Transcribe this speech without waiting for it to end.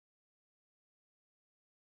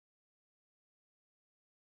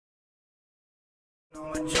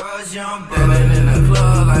Just young ballin' in the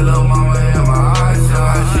club like lil' mama in my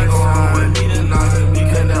eyesight. She go on with me tonight, we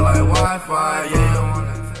connect like Wi-Fi. Yeah, on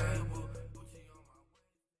the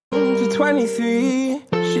table. To 23,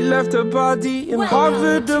 she left her body and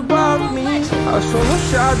hovered above me. I saw no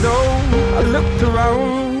shadow, I looked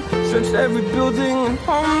around, searched every building and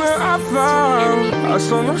home that I found. I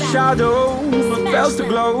saw no shadow, but felt the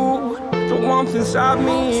glow. The warmth inside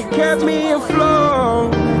me, it kept me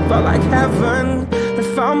afloat. Felt like heaven had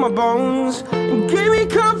found my bones and gave me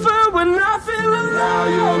comfort when I feel alone. Now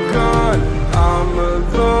you're gone, I'm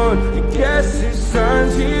alone. I guess it's time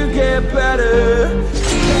to get better.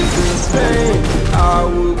 Through the pain, I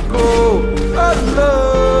will go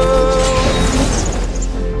alone.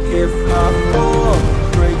 If I fall,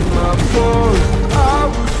 break my bones, I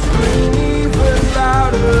will scream even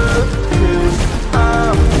louder. 'Cause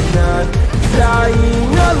I'm not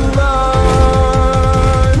dying alone.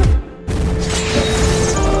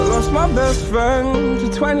 I lost my best friend to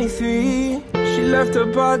 23. She left her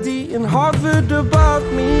body and hovered above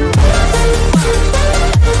me.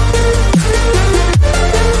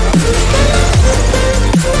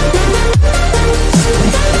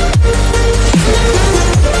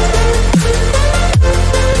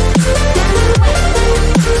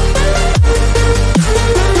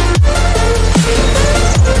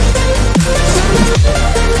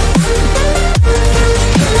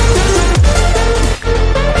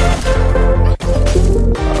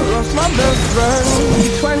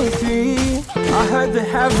 The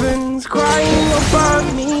heavens crying above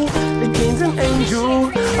me against an angel.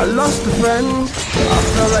 I lost a friend, I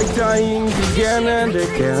felt like dying again and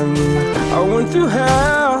again. I went through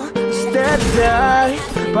hell, instead died,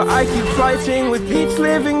 but I keep fighting with each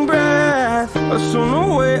living breath. I saw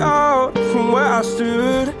no way out from where I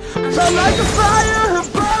stood, felt like a fire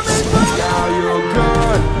burning. Now you're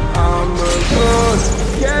gone, I'm alone.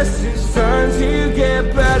 Guess it's time to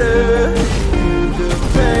get better. Through the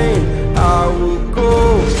pain, I will go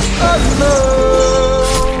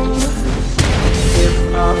alone. If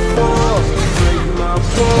I fall, break my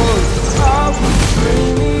bones, I will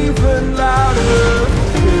scream even louder.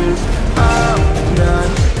 'Cause I'm not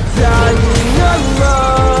dying alone.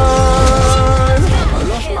 I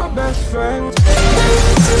lost my best friend.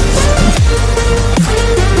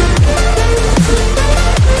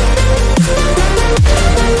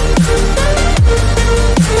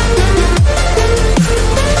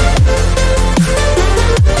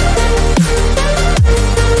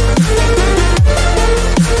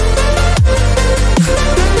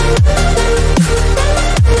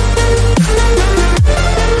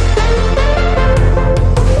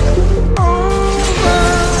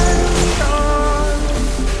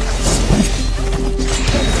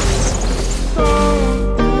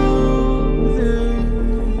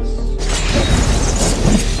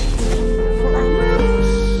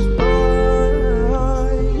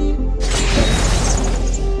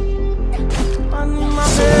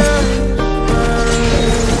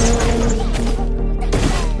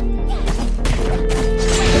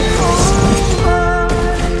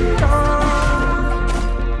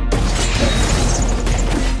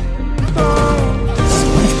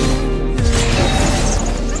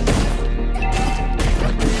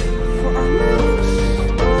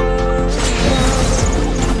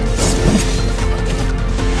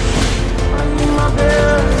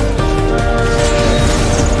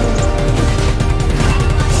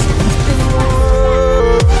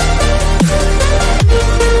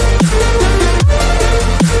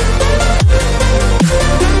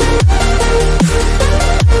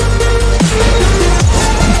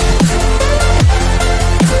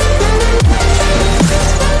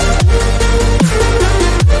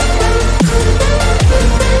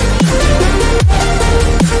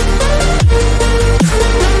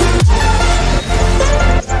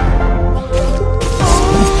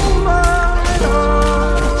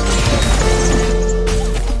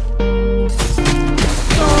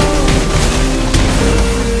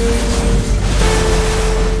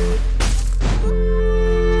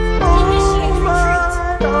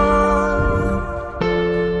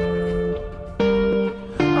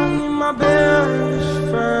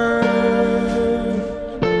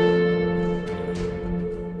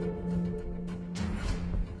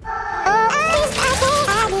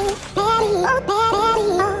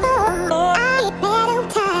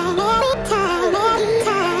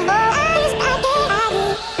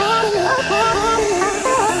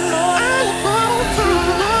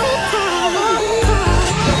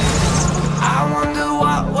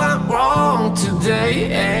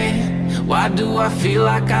 Why do I feel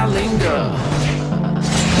like I linger?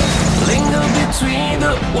 linger between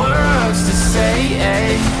the words to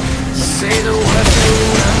say the words to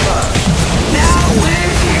remember. Now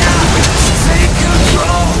we're here to take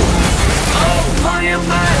control over your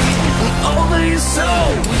body and over your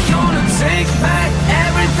soul. We're gonna take back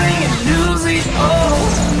everything and lose it all.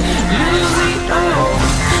 Lose it all.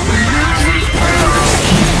 Lose it all.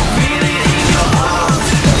 Feel it in your arms,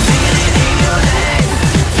 feel it in your head,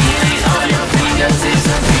 feel it on your fingertips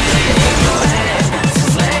and feel it in your head.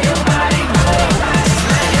 Just let your body go, just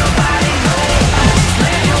let your body go, just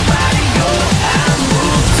let your body go and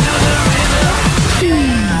move to the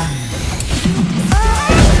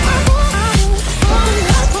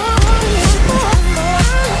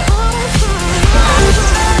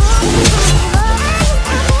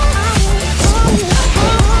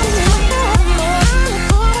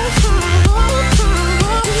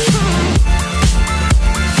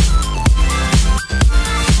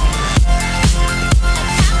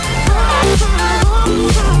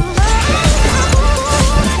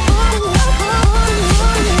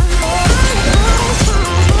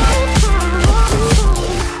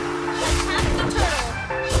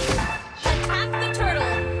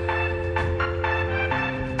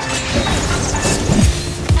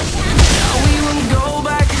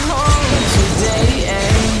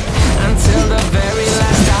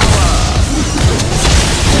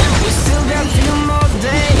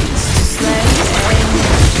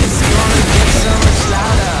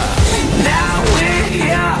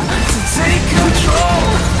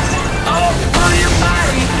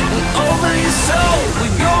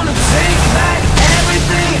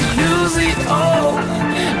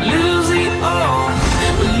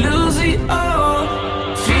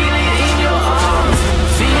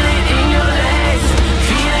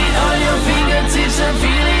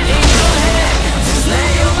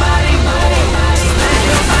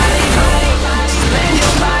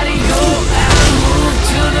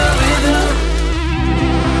rhythm.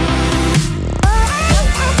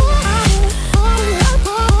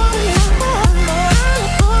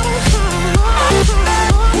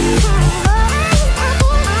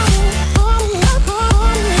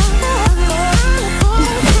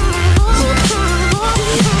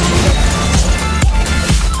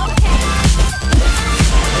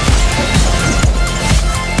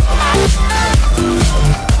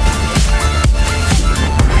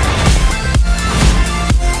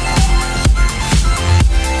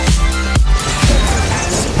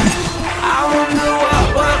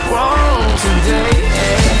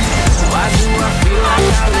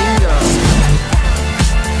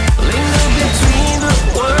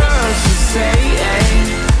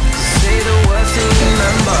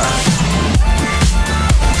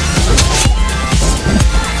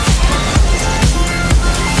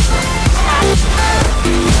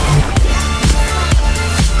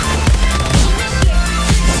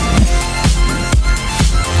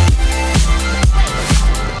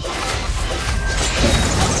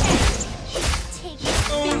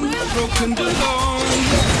 Broken alone,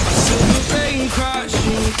 I feel the rain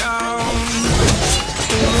crashing down.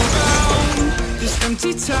 All around this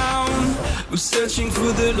empty town, I'm searching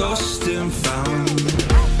for the lost and found.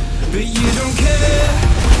 But you don't care,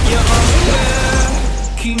 you're unaware.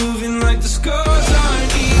 Keep moving like the scars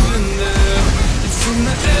aren't even there. It's in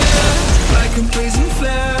the air, like a blazing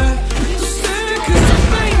flare. Just stay, 'cause the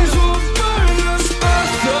flames will burn us. I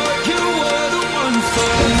thought you were the one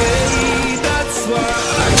for me. That's why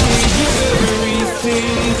I gave you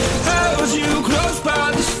everything. Held you close by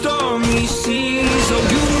the stormy seas. Oh,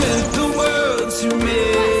 you meant the world to me.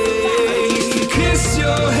 Used to kiss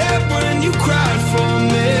your head when you cried for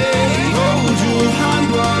me. Hold your hand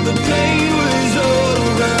while the pain was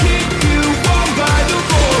over. Keep you warm by the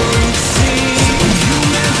roaring sea. You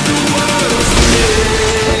meant the world to me.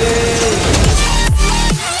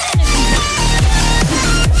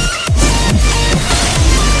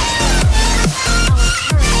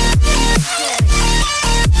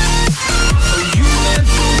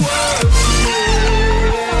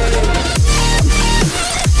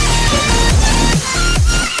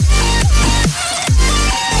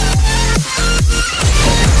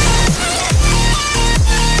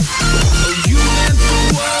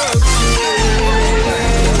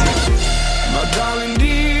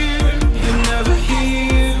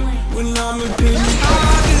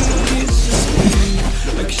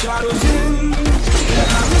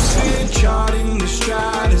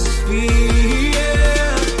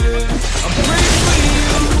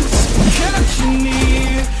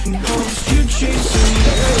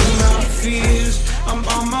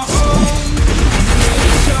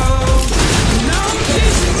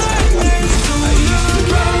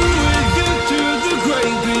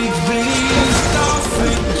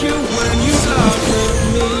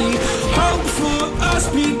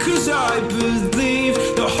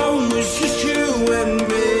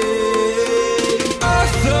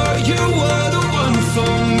 you were the one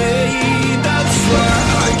for me. That's why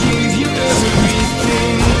I gave you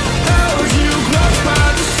everything. Held you close by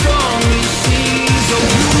the stormy seas. Oh,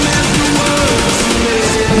 you meant the world to me.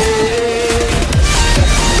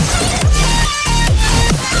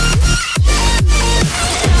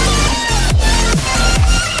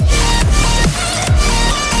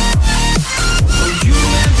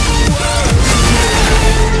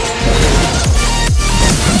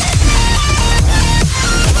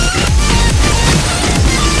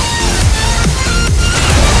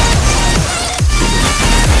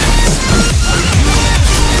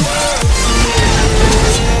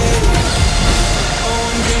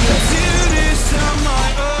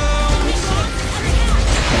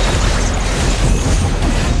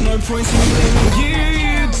 Points in blaming you,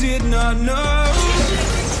 you did not know.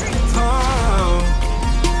 Oh,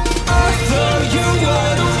 I thought you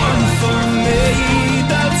were the one for me.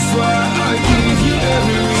 That's why I gave you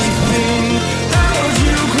everything. Held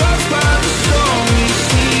you close by the stormy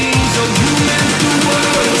seas. Oh, you meant the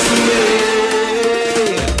world to me.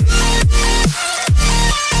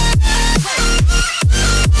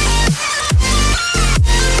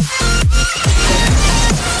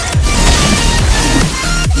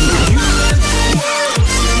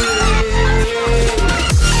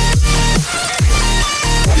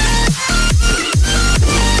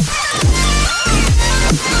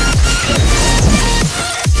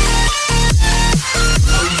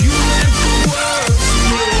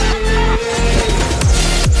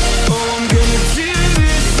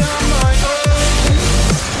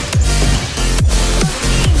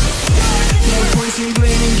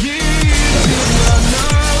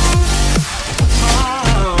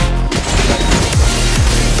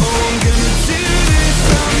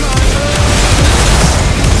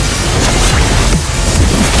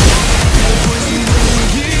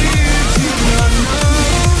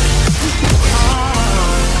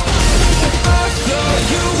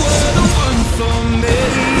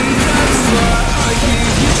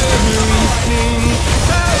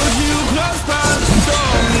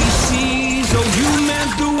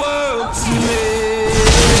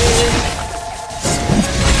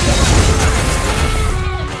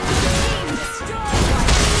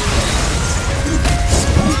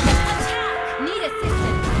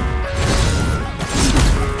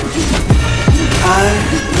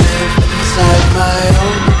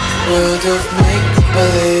 World of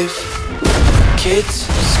make-believe. Kids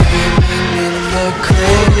screaming in the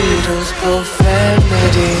cradles,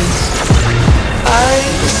 profanities. I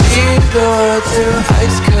see the world through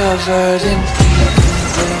ice covered in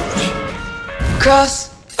bleach. Cross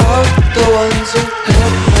out the ones who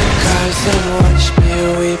heard my cries and watched me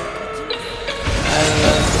weep. I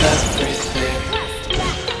love everything.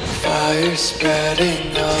 Fire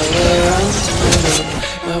spreading all around my room.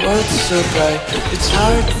 My world's so bright, it's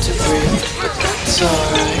hard to breathe, but that's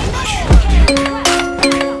alright.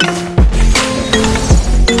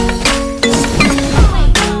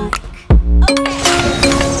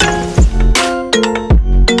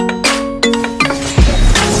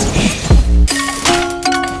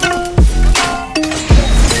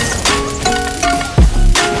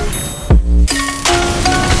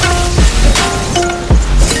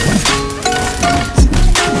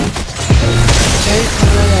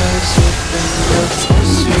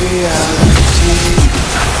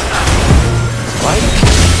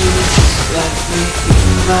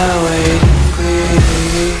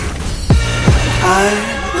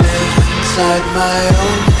 My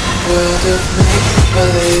own world of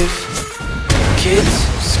make-believe. Kids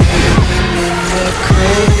screaming in their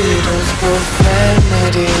cradles,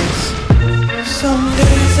 profanities. Some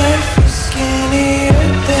days I feel skinnier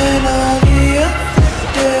than all the other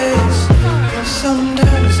days.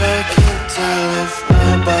 Sometimes I can't tell if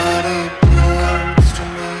my body belongs to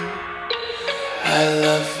me. I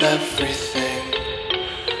love everything.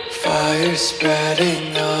 Fire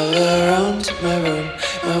spreading all around my room.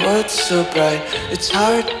 My world's so bright, it's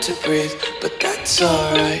hard to breathe, but that's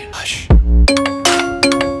alright. Hush.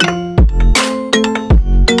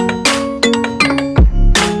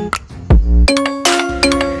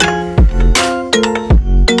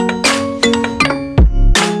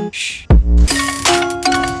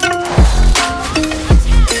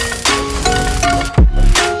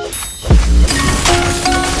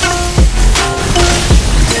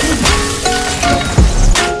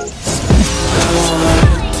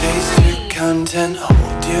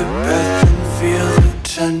 Hold your breath and feel the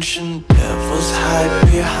tension. Devils hide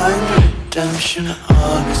behind redemption.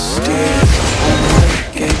 Honesty is on the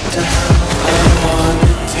gate to hell. I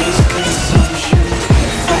wanna taste consumption.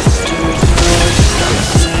 Faster towards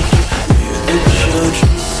sunset. Hear the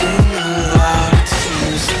children sing.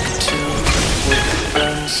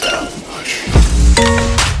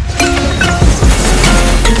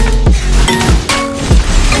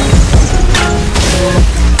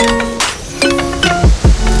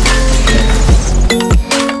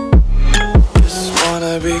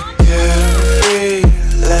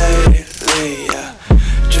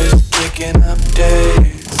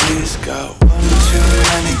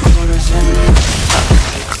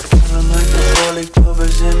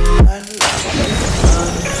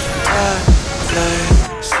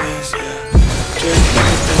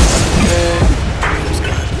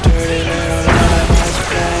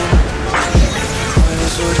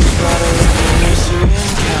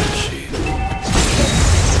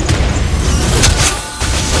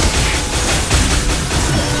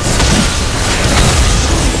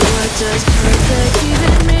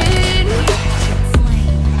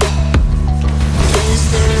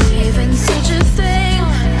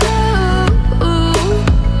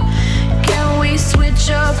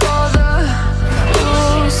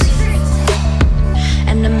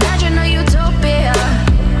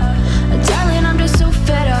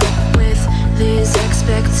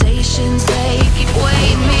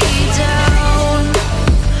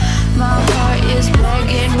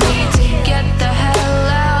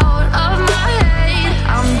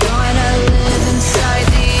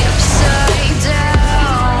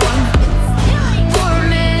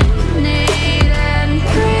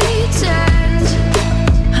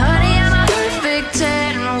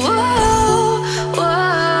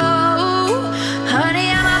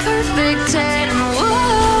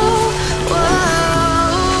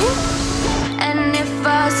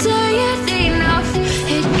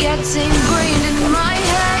 it's ingrained